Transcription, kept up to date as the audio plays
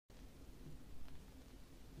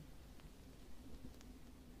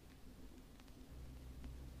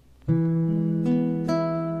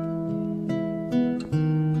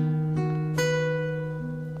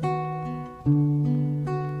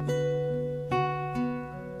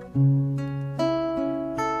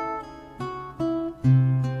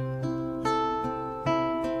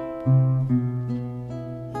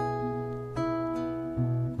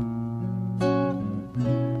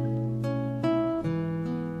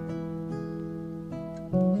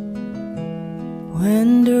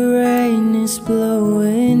When the rain is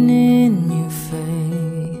blowing in your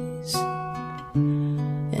face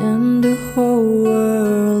and the whole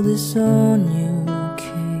world is on your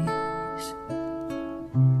case,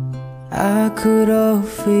 I could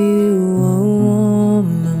offer you a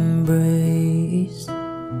warm embrace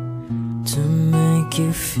to make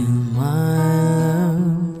you feel my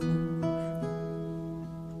love.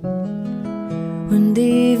 When the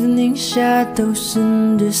evening shadows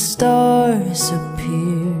and the stars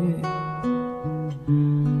appear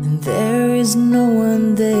and there is no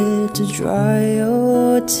one there to dry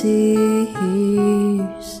your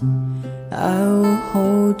tears, I will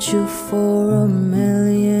hold you for a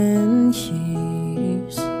million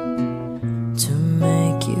years to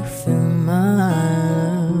make you feel my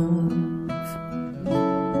love.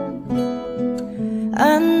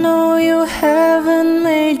 I know you haven't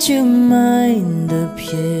made your mind up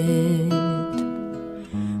yet,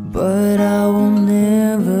 but I will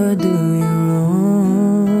never do you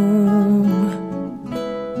wrong.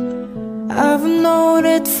 I've known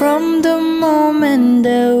it from the moment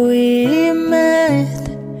that we met,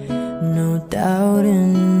 no doubt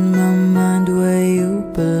in my mind where you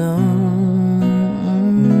belong.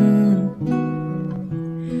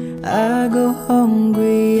 I go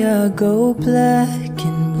hungry, I go black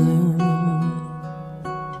and blue,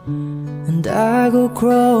 and I go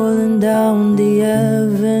crawling down the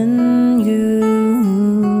avenue.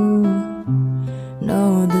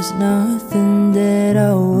 No, there's nothing that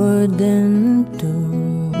I wouldn't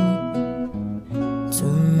do to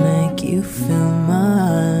make you feel my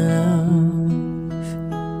love.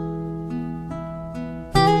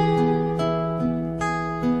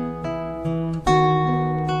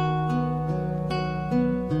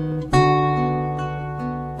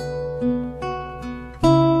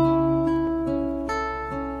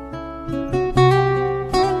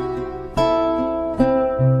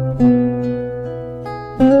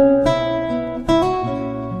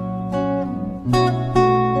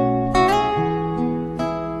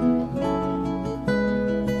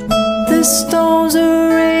 The storms are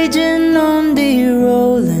raging on the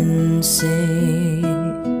rolling sea,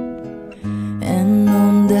 and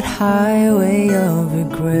on that highway of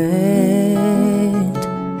regret,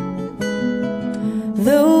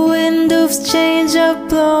 the wind of change are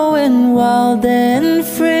blowing wild and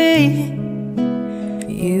free.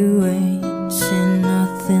 You ain't seen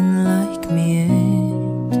nothing like me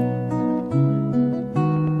yet.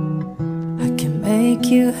 I can make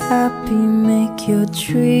you happy, make your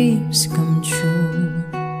dreams come true.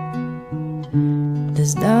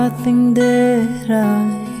 There's nothing that I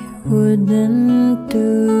wouldn't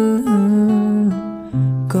do.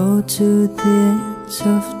 Go to the ends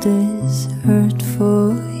of this earth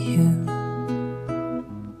for you.